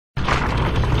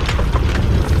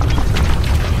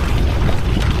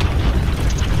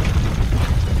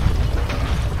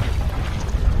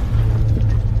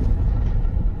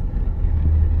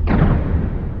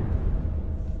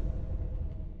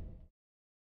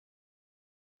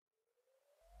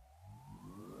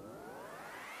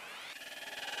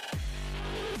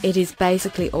It is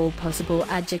basically all possible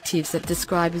adjectives that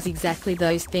describe as exactly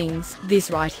those things.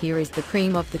 This right here is the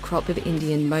cream of the crop of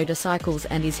Indian motorcycles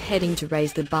and is heading to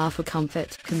raise the bar for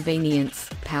comfort, convenience,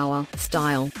 power,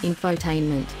 style,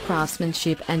 infotainment,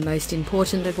 craftsmanship and most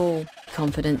important of all,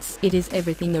 confidence. It is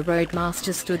everything the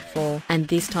Roadmaster stood for, and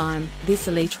this time, this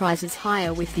Elite rises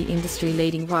higher with the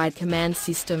industry-leading ride command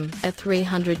system, a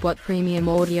 300-watt premium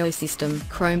audio system,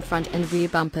 chrome front and rear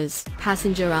bumpers,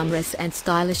 passenger armrests and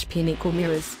stylish pinnacle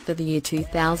mirrors. For the year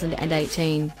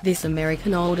 2018, this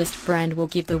American oldest brand will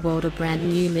give the world a brand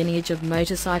new lineage of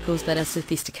motorcycles that are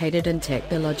sophisticated and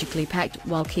technologically packed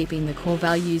while keeping the core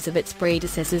values of its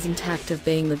predecessors intact of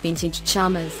being the vintage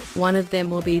charmers. One of them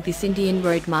will be this Indian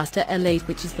Roadmaster Elite,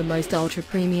 which is the most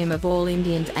ultra-premium of all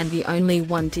Indians and the only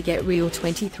one to get real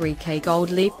 23K gold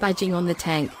leaf badging on the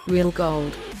tank, real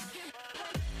gold.